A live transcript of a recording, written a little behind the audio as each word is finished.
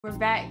We're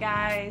back,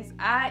 guys.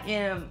 I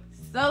am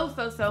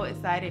so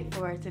excited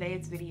for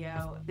today's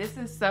video. This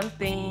is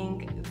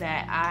something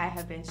that I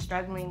have been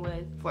struggling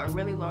with for a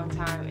really long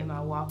time in my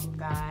walk with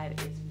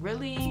God. It's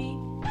really,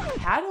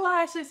 how do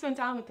I actually spend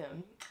time with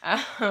him?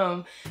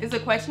 It's a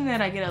question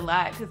that I get a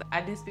lot because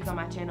I do speak on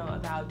my channel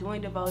about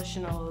doing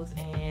devotionals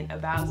and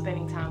about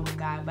spending time with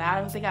God, but I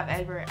don't think I've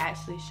ever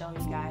actually shown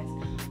you guys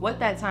what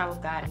that time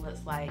with God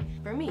looks like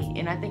for me.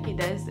 And I think it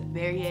does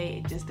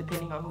vary just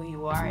depending on who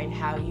you are and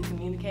how you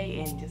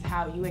communicate and just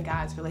how you and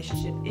God's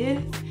relationship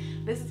is.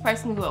 This is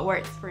personally what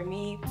works for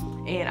me,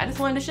 and I just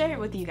wanted to share it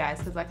with you guys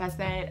because, like I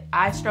said,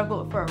 I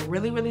struggled for a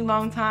really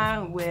long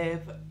time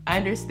with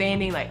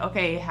understanding, like,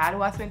 okay, how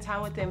do I spend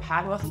time with him?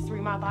 How do I supposed to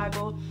read my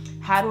Bible?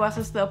 How do I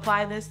supposed to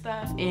apply this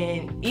stuff?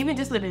 And even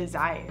just the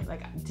desire,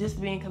 like,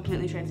 just being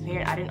completely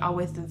transparent, I didn't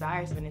always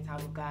desire spending time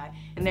with God,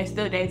 and there's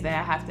still days that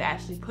I have to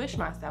actually push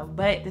myself,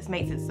 but this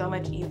makes it so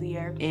much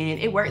easier and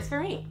it works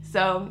for me.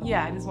 So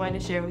yeah, I just wanted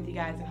to share with you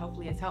guys, and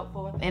hopefully it's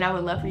helpful. And I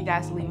would love for you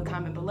guys to leave a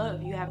comment below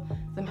if you have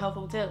some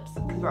helpful tips,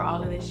 because we're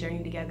all in this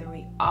journey together.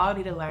 We all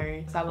need to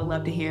learn. So I would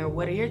love to hear,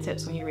 what are your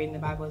tips when you're reading the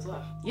Bible as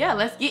well? Yeah,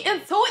 let's get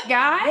into it,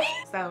 guys.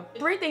 So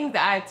 3 things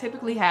that I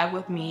typically have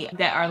with me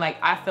that are, like,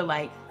 I feel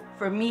like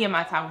for me in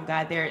my time with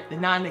God, they're the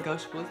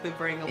non-negotiables to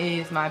bring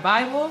is my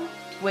Bible,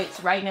 which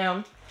right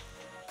now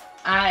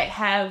I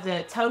have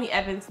the Tony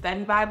Evans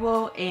Study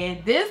Bible,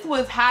 and this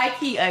was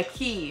high-key a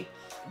key.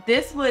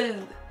 This was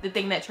the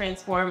thing that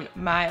transformed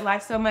my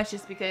life so much,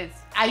 just because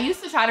I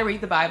used to try to read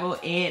the Bible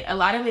and a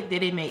lot of it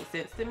didn't make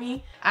sense to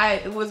me.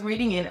 I was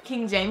reading in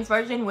King James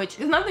Version, which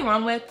is nothing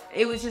wrong with.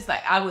 It was just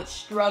like I would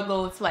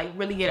struggle to, like,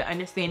 really get an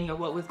understanding of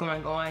what was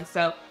going on.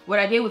 So what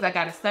I did was I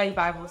got a study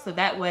Bible, so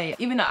that way,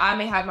 even though I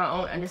may have my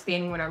own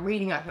understanding when I'm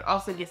reading, I could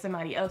also get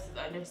somebody else's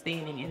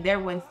understanding. And there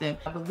was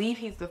I believe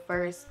he's the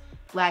first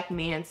Black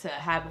man to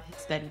have a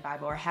study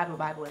Bible or have a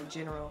Bible in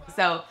general.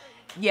 So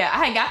yeah,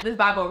 I had got this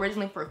Bible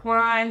originally for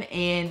Quan,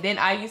 and then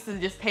I used to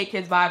just take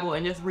his Bible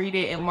and just read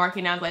it and mark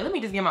it down. I was like, let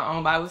me just get my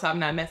own Bible so I'm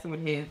not messing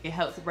with his. It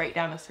helps break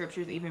down the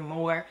scriptures even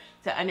more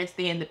to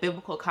understand the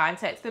biblical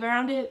context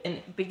around it.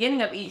 And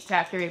beginning of each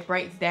chapter, it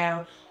breaks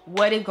down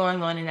what is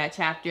going on in that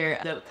chapter,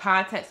 the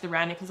context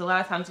around it, because a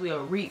lot of times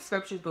we'll read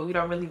scriptures, but we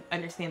don't really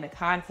understand the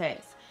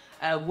context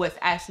of what's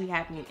actually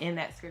happening in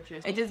that scripture.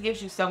 It just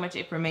gives you so much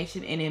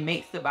information, and it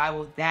makes the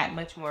Bible that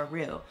much more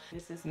real.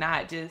 This is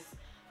not just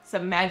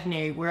some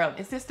imaginary world.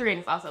 It's history and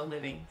it's also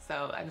living.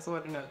 So I just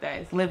want to note that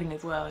it's living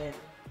as well, and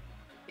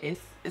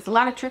it's a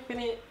lot of truth in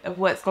it of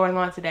what's going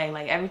on today.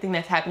 Like, everything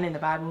that's happening in the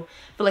Bible,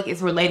 I feel like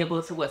it's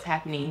relatable to what's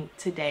happening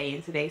today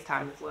in today's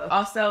time as well.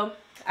 Also,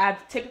 I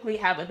typically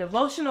have a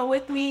devotional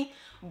with me.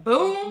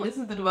 Boom! This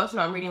is the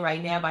devotional I'm reading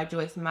right now by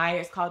Joyce Meyer.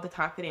 It's called The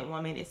Confident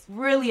Woman. It's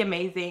really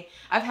amazing.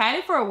 I've had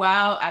it for a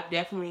while. I've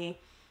definitely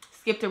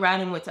skipped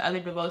around and went to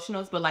other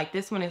devotionals, but like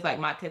this one is like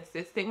my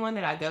consistent one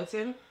that I go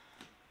to.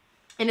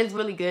 And it's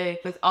really good.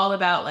 It's all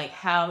about, like,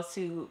 how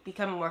to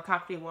become a more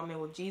confident woman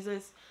with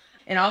Jesus.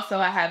 And also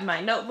I have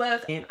my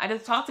notebook and I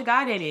just talk to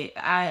God in it.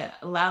 I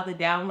allow the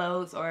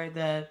downloads or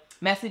the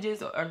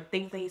messages or the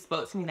things that he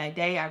spoke to me that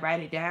day. I write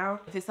it down.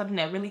 If it's something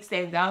that really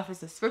stands out, if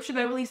it's a scripture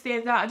that really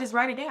stands out, I just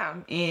write it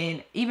down.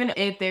 And even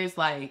if there's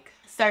like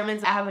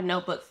sermons, I have a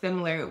notebook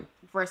similar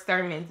for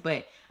sermons,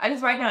 but I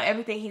just write down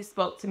everything he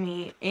spoke to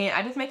me and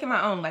I just make it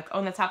my own. Like,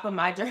 on the top of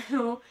my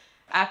journal,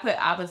 I put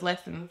Abba's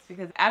lessons,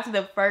 because after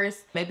the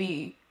first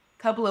maybe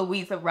couple of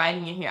weeks of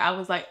writing in here, I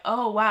was like,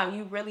 oh wow,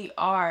 you really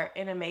are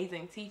an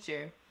amazing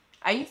teacher.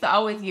 I used to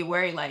always get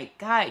worried, like,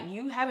 God,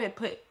 you haven't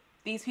put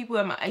these people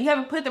in you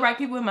haven't put the right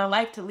people in my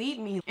life to lead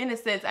me. In a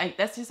sense,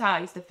 that's just how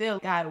I used to feel.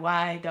 God,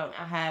 why don't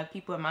I have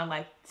people in my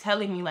life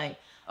telling me, like,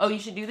 oh, you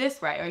should do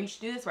this right, or you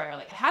should do this right, or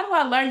like, how do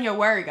I learn your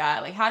word,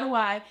 God? Like, how do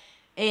I?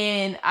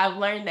 And I've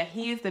learned that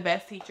he is the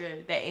best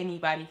teacher that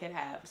anybody could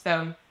have.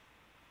 So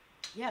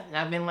yeah, and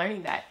I've been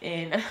learning that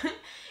in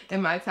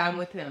my time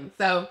with him.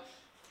 So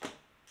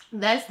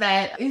that's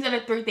that. These are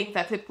the 3 things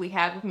I typically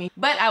have with me.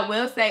 But I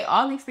will say,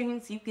 all these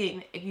things you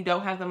can, if you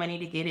don't have the money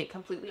to get it,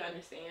 completely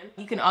understand.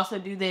 You can also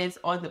do this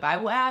on the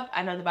Bible app.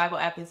 I know the Bible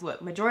app is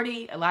what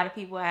a lot of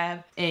people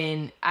have,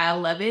 and I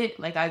love it.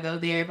 Like, I go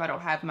there if I don't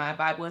have my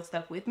Bible and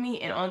stuff with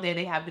me, and on there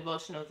they have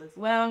devotionals as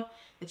well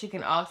that you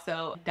can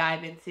also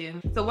dive into.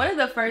 So one of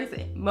the first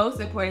most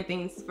important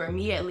things for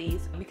me, at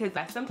least, because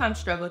I sometimes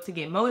struggle to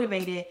get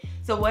motivated,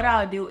 so what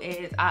I'll do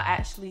is I'll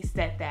actually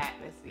set the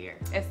atmosphere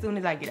as soon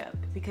as I get up,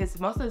 because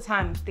most of the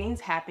time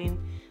things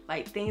happen,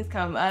 like things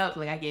come up,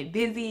 like I get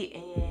busy,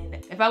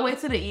 and if I wait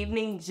till the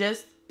evening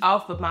just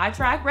off of my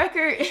track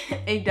record,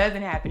 it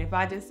doesn't happen. If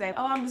I just say,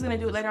 oh, I'm just gonna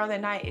do it later on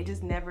that night, it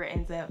just never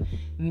ends up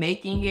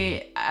making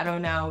it. I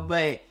don't know,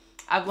 but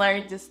I've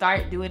learned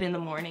to do it in the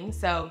morning.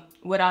 So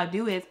what I'll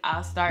do is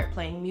I'll start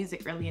playing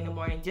music early in the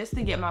morning just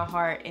to get my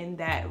heart in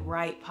that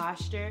right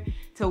posture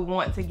to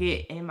want to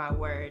get in my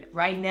word.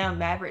 Right now,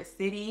 Maverick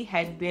City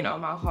has been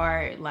on my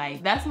heart.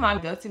 Like, that's my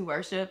go-to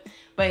worship.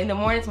 But in the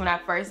mornings when I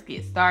first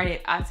get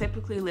started, I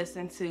typically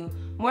listen to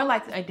more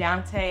like a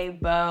Dante,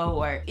 Bo,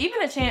 or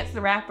even a Chance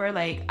the Rapper.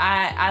 Like,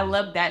 I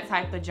love that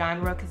type of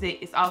genre because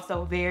it's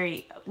also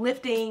very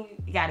uplifting.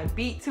 You got a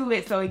beat to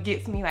it, so it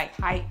gets me like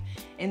hyped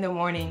in the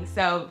morning.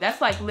 So that's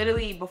like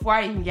literally before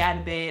I even get out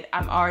of bed,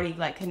 I'm already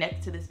like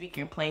connected to the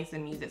speaker and playing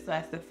some music. So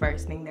that's the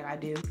first thing that I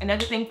do.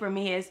 Another thing for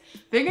me is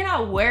figuring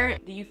out where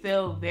do you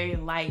feel very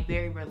light,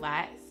 very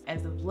relaxed.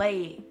 As of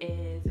late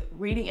is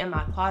reading in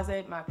my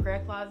closet, my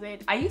prayer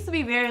closet. I used to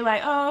be very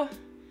like, oh,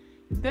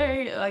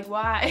 very like,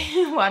 why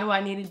why do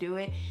I need to do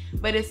it?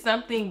 But it's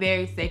something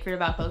very sacred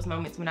about those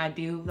moments when I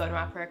do go to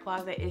my prayer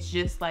closet. It's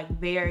just like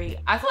very,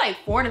 I feel like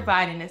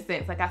fortified in a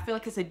sense. Like, I feel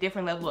like it's a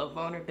different level of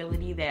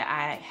vulnerability that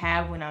I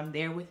have when I'm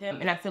there with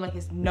him, and I feel like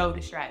it's no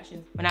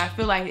distractions. When I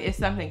feel like it's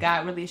something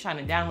God really is trying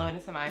to download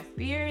into my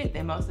spirit,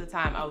 then most of the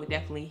time I would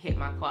definitely hit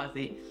my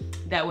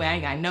closet. That way I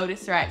ain't got no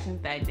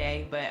distractions that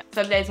day. But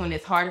some days when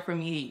it's harder for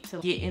me to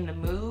get in the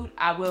mood,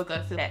 I will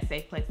go to that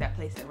safe place, that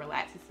place that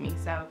relaxes me.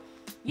 So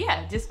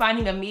yeah, just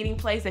finding a meeting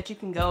place that you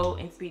can go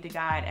and speak to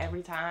God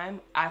every time,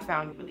 I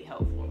found really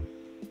helpful.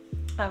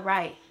 All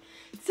right,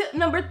 tip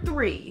number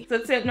 3. So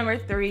tip number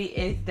 3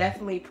 is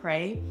definitely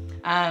pray.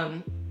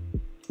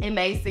 It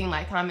may seem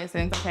like common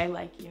sense, okay,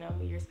 like, you know,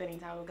 you're spending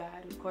time with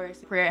God, of course,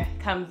 prayer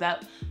comes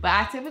up, but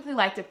I typically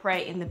like to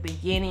pray in the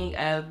beginning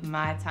of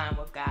my time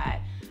with God.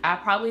 I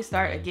probably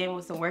start again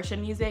with some worship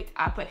music.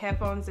 I put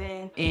headphones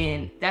in,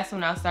 and that's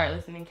when I'll start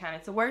listening kind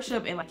of to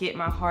worship and like get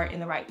my heart in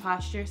the right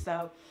posture.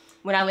 So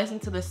when I listen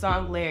to the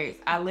song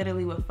lyrics, I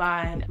literally will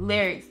find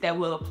lyrics that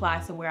will apply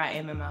to where I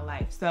am in my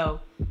life.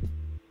 So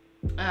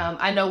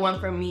I know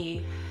one for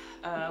me,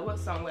 what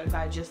song was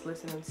I just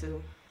listening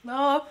to?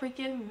 Lord,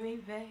 forgive me,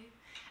 babe.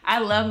 I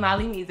love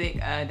Molly music.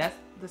 That's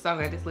the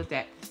song I just looked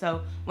at.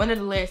 So one of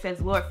the lyrics says,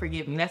 Lord,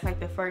 forgive me. That's like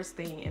the first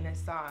thing in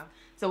this song.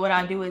 So what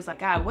I do is like,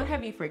 God, what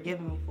have you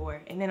forgiven me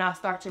for? And then I'll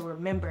start to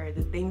remember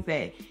the things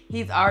that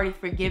he's already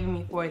forgiven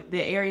me for,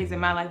 the areas in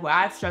my life where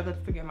I've struggled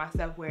to forgive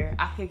myself, where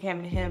I could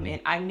come to him and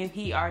I knew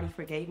he already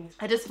forgave me.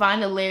 I just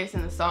find the lyrics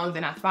in the songs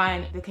and I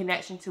find the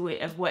connection to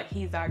it of what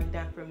he's already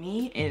done for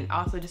me, and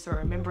also just a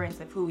remembrance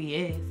of who he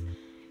is.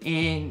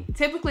 And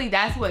typically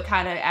that's what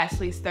kind of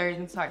actually stirs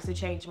and starts to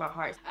change my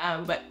heart.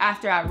 But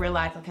after I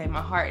realize, okay,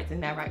 my heart is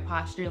in that right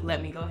posture,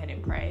 let me go ahead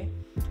and pray.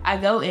 I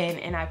go in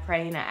and I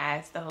pray and I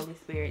ask the Holy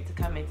Spirit to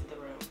come into the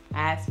room.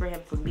 I ask for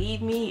him to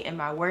lead me in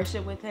my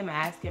worship with him. I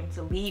ask him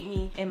to lead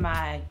me in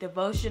my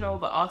devotional,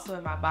 but also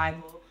in my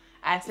Bible.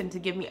 I ask him to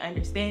give me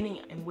understanding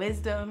and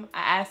wisdom.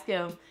 I ask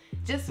him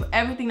just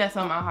everything that's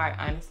on my heart,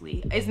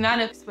 honestly. It's not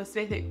a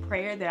specific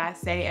prayer that I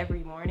say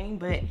every morning,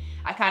 but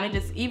I kind of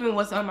just, even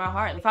what's on my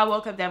heart. If I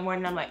woke up that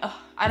morning, I'm like,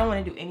 oh, I don't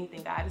want to do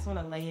anything, God. I just want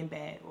to lay in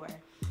bed. Or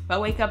if I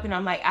wake up and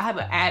I'm like, I have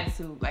an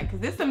attitude, like, cause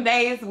there's some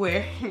days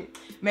where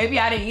maybe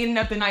I didn't eat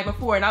enough the night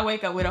before and I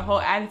wake up with a whole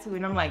attitude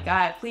and I'm like,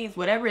 God, please,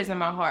 whatever is in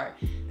my heart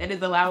that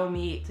is allowing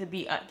me to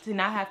be, to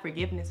not have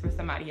forgiveness for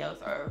somebody else,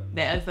 or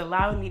that is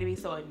allowing me to be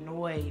so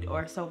annoyed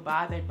or so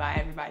bothered by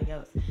everybody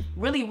else,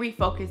 really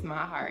refocus my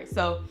heart.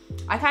 So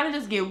I kind of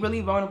just get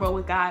really vulnerable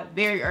with God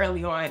very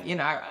early on in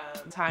our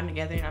time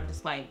together. And I'm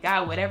just like,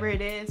 God, whatever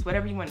it is,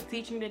 whatever you want to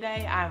teach me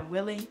today, I'm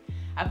willing.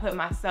 I put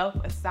myself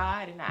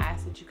aside and I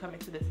ask that you come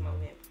into this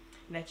moment,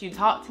 and that you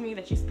talk to me,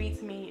 that you speak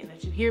to me, and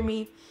that you hear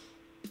me.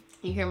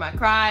 You hear my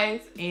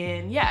cries.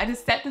 And yeah, I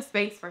just set the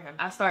space for him.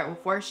 I start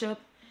with worship,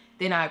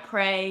 then I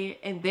pray,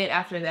 and then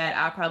after that,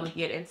 I'll probably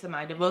get into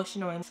my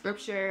devotional and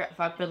scripture if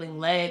I'm feeling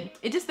led.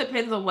 It just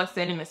depends on what's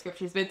said in the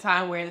scripture. There's been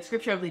time where the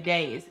scripture of the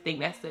day is the thing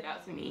that stood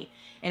out to me,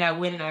 and I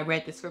went and I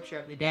read the scripture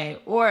of the day.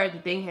 Or the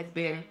thing has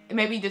been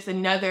maybe just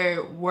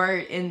another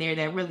word in there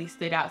that really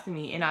stood out to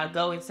me, and I'll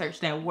go and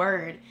search that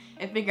word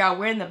and figure out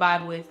where in the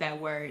Bible is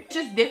that word.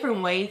 Just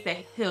different ways that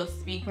he'll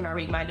speak when I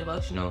read my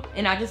devotional,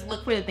 and I just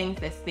look for the things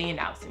that stand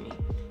out to me.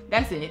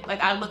 That's it.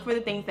 Like, I look for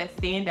the things that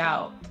stand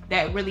out,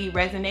 that really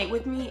resonate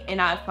with me,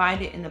 and I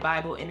find it in the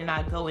Bible, and then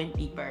I go in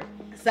deeper.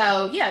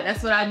 So yeah,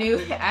 that's what I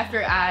do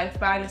after I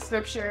find a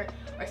scripture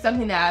or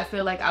something that I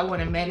feel like I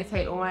want to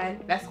meditate on.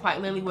 That's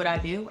quite literally what I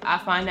do. I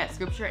find that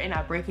scripture and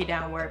I break it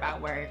down word by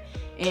word,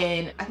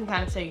 and I can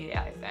kind of show you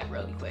guys that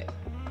really quick.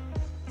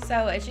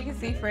 So as you can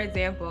see, for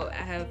example,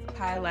 I have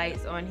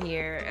highlights on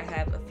here. I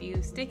have a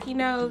few sticky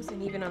notes,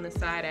 and even on the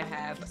side I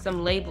have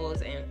some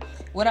labels. And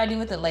what I do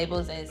with the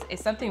labels is, if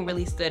something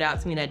really stood out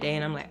to me that day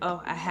and I'm like,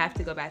 oh, I have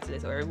to go back to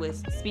this, or it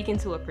was speaking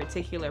to a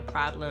particular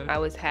problem I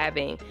was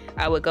having,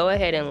 I would go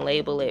ahead and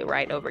label it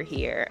right over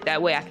here.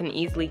 That way I can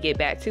easily get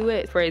back to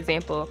it. For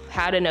example,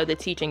 how to know the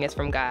teaching is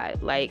from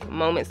God. Like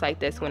moments like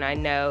this when I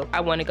know I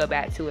want to go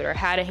back to it, or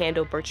how to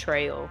handle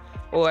betrayal,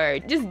 or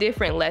just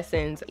different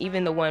lessons.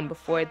 Even the one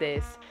before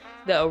this,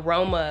 the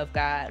aroma of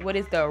God. What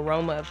is the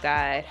aroma of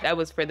God? That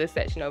was for this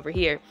section over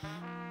here.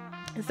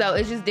 So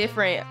it's just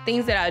different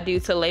things that I do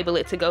to label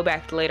it to go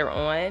back later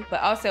on.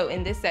 But also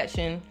in this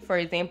section, for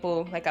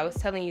example, like I was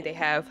telling you, they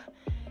have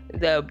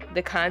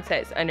the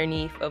context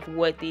underneath of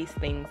what these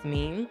things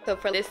mean. So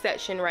for this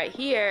section right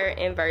here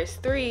in verse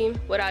 3,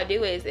 what I'll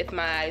do is, if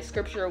my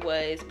scripture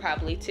was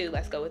probably 2,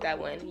 let's go with that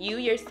one. You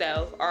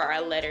yourself are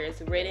our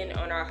letters written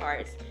on our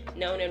hearts,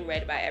 known and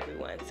read by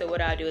everyone. So what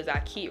I'll do is I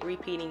keep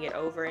repeating it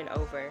over and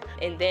over,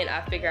 and then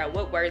I figure out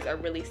what words are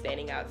really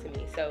standing out to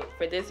me. So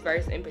for this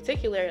verse in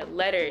particular,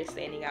 letter is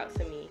standing out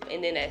to me,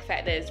 and then the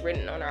fact that it's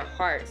written on our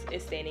hearts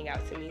is standing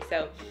out to me.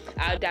 So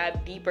I'll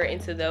dive deeper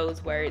into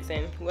those words,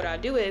 and what I'll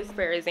do is,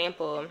 for example,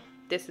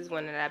 this is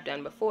one that I've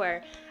done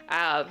before.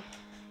 Let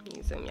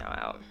me zoom y'all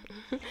out.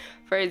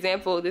 For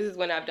example, this is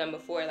one I've done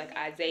before, like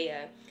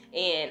Isaiah,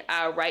 and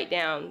I'll write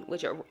down,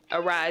 which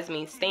arise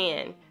means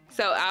stand.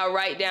 So I'll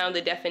write down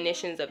the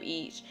definitions of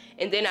each,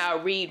 and then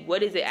I'll read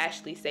what does it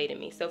actually say to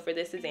me. So for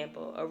this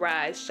example,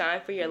 arise,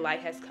 shine, for your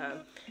light has come.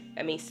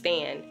 That means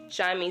stand.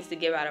 Shine means to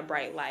give out a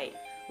bright light.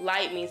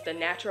 Light means the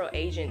natural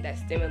agent that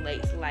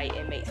stimulates light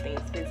and makes things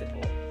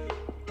visible.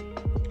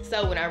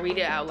 So when I read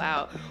it out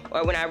loud,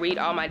 or when I read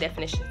all my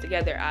definitions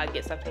together, I'll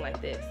get something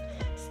like this.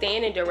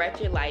 Stand and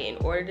direct your light in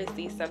order to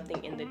see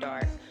something in the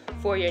dark.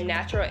 For your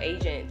natural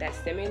agent that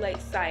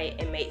stimulates sight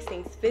and makes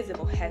things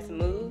visible has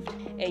moved,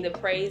 and the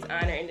praise,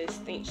 honor, and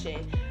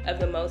distinction of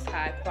the Most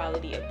High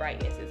quality of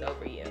brightness is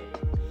over you.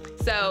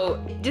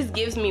 So it just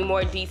gives me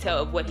more detail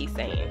of what he's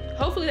saying.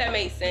 Hopefully that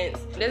makes sense.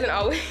 It doesn't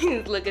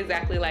always look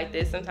exactly like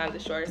this. Sometimes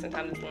it's shorter,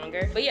 sometimes it's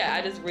longer. But yeah,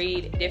 I just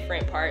read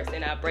different parts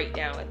and I break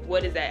down like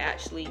what does that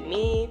actually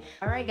mean.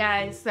 All right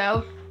guys,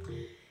 so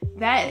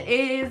that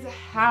is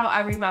how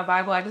I read my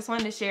Bible. I just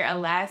wanted to share a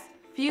last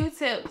few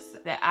tips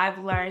that I've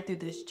learned through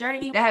this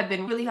journey that have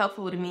been really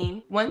helpful to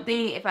me. One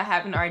thing, if I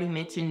haven't already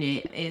mentioned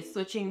it, is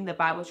switching the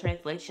Bible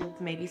translation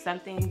to maybe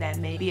something that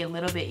may be a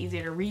little bit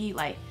easier to read.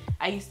 Like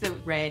I used to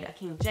read a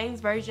King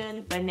James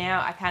version, but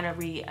now I kind of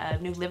read a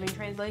New Living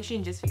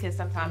Translation just because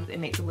sometimes it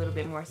makes a little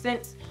bit more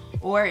sense.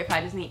 Or if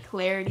I just need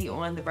clarity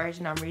on the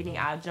version I'm reading,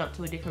 I'll jump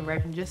to a different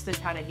version just to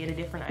kind of get a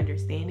different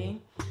understanding.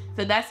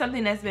 So that's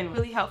something that's been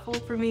really helpful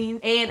for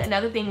me. And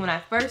another thing, when I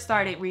first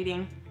started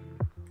reading,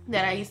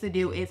 that I used to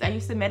do is I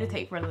used to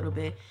meditate for a little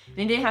bit.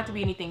 It didn't have to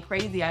be anything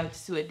crazy. I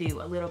just would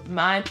do a little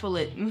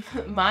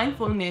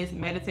mindfulness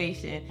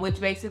meditation, which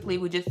basically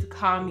would just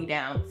calm me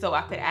down so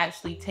I could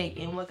actually take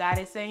in what God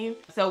is saying.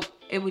 So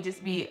it would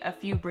just be a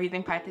few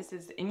breathing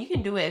practices, and you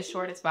can do it as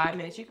short as 5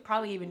 minutes. You could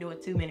probably even do a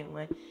 2-minute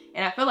one.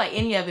 And I feel like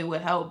any of it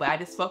would help, but I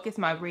just focus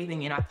my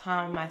breathing and I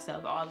calm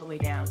myself all the way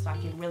down so I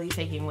can really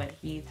take in what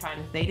he's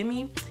trying to say to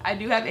me. I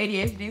do have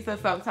ADHD, so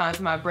sometimes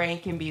my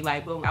brain can be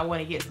like, boom, I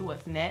want to get to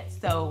what's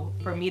next. So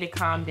for me to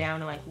calm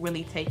down and like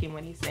really take in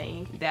what he's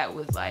saying, that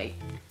was like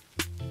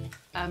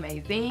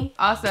amazing.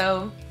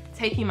 Also,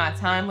 taking my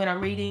time when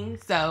I'm reading.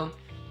 So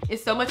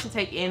it's so much to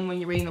take in when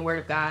you're reading the Word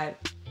of God.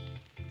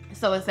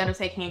 So instead of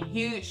taking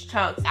huge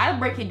chunks, I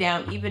break it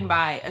down even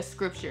by a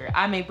scripture.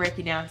 I may break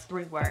it down to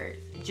 3 words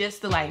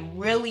just to like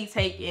really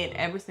take in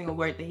every single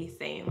word that he's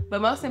saying.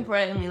 But most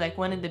importantly, like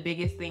one of the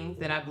biggest things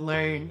that I've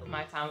learned in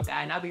my time with God,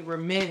 and I'll be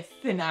remiss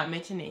to not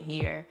mention it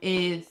here,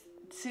 is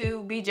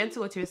to be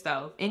gentle with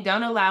yourself and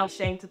don't allow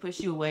shame to push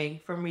you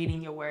away from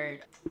reading your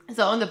word.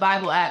 So on the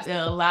Bible app,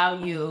 they'll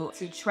allow you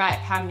to track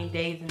how many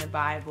days in the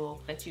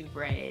Bible that you've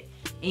read.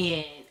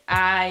 And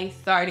I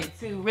started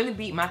to really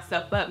beat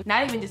myself up,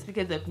 not even just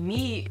because of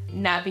me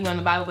not being on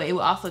the Bible, but it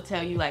will also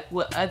tell you like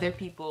what other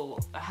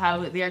people,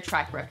 how their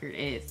track record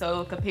is.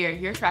 So compare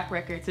your track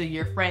record to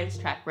your friends'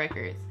 track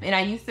records. And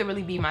I used to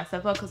really beat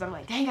myself up because I'm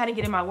like, dang, I didn't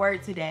get in my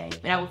word today.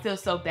 And I would feel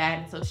so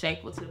bad and so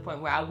shameful to the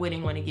point where I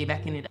wouldn't want to get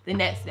back in it the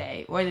next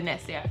day or the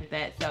next day after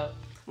that. So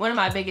one of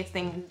my biggest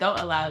things, don't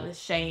allow the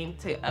shame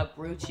to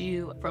uproot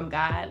you from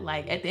God.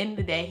 Like at the end of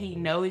the day, he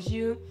knows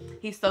you.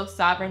 He's so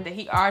sovereign that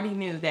he already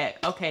knew that,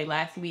 okay,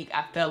 last week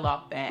I fell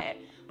off bad,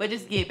 but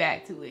just get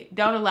back to it.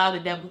 Don't allow the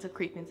devil to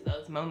creep into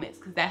those moments,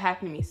 because that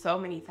happened to me so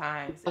many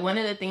times. One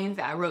of the things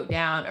that I wrote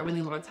down a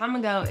really long time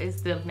ago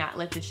is to not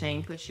let the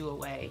shame push you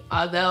away.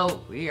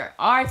 Although we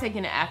are taking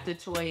an active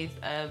choice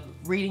of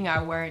reading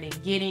our word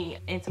and getting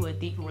into a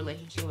deeper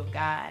relationship with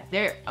God,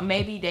 there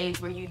may be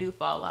days where you do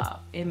fall off.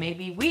 It may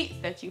be weeks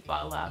that you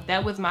fall off.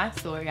 That was my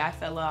story. I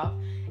fell off.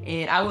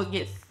 And I would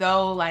get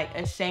so like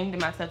ashamed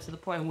of myself to the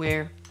point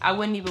where I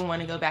wouldn't even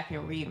want to go back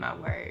and read my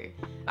word.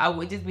 I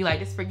would just be like,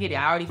 just forget it.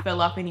 I already fell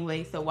off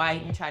anyway, so why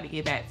even try to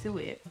get back to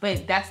it?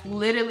 But that's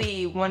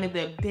literally one of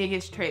the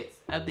biggest tricks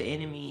of the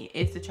enemy,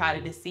 is to try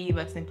to deceive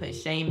us and put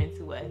shame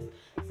into us.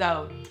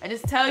 So I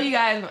just tell you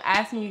guys, I'm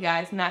asking you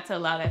guys not to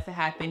allow that to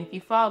happen. If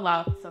you fall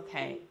off, it's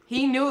okay.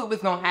 He knew it was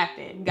gonna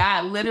happen.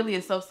 God literally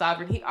is so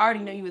sovereign. He already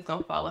knew you was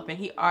gonna fall off, and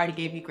he already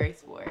gave you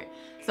grace for it.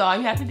 So all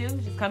you have to do is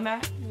just come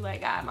back and be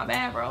like, God, my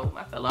bad, bro.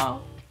 I fell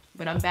off,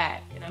 but I'm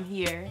back and I'm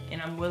here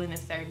and I'm willing to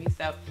serve you.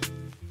 So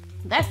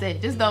that's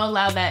it. Just don't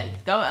allow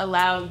that. Don't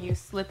allow you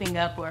slipping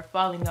up or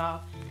falling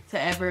off to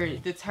ever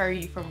deter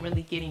you from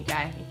really getting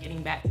back and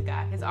getting back to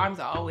God. His arms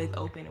are always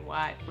open and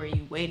wide for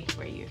you, waiting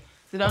for you.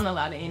 So don't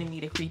allow the enemy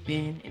to creep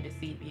in and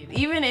deceive you.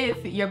 Even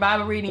if your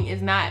Bible reading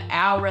is not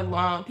hour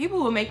long, people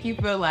will make you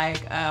feel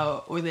like,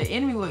 or the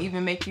enemy will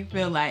even make you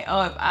feel like,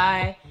 oh, if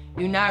I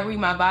do not read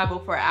my Bible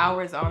for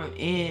hours on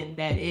end,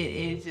 that it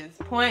is just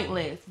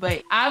pointless.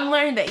 But I've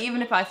learned that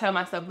even if I tell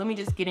myself, let me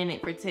just get in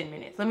it for 10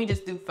 minutes, let me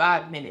just do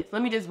 5 minutes,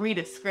 let me just read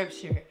a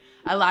scripture,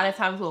 a lot of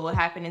times what will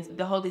happen is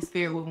the Holy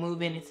Spirit will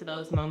move into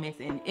those moments,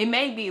 and it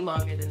may be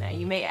longer than that.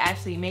 You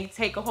may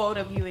take a hold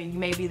of you, and you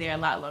may be there a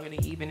lot longer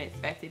than you even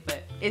expected,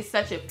 but it's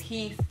such a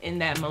peace in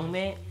that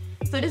moment.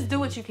 So just do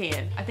what you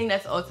can. I think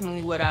that's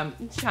ultimately what I'm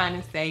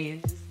trying to say,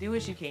 is just do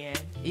what you can.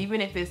 Even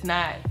if it's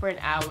not for an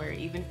hour,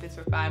 even if it's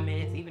for 5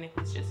 minutes, even if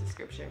it's just a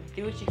scripture,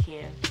 do what you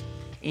can.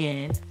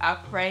 And I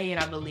pray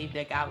and I believe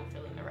that God will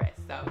fill in the rest.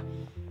 So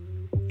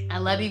I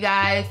love you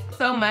guys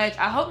so much.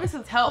 I hope this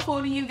was helpful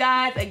to you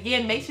guys.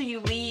 Again, make sure you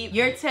leave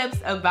your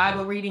tips of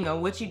Bible reading or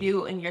what you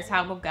do in your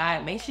time with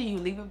God. Make sure you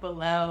leave it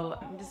below.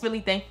 I'm just really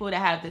thankful to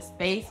have this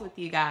space with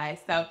you guys.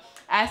 So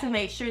I have to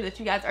make sure that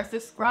you guys are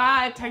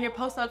subscribed, turn your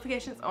post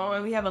notifications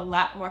on. We have a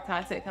lot more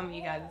content coming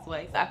you guys'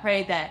 way. So I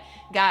pray that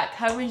God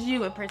covers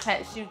you and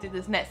protects you through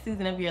this next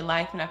season of your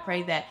life. And I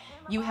pray that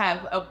you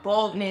have a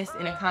boldness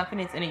and a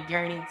confidence and a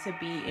yearning to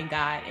be in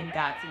God and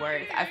God's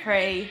word. I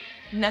pray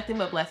nothing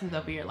but blessings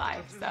over your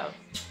life. So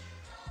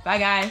bye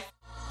guys.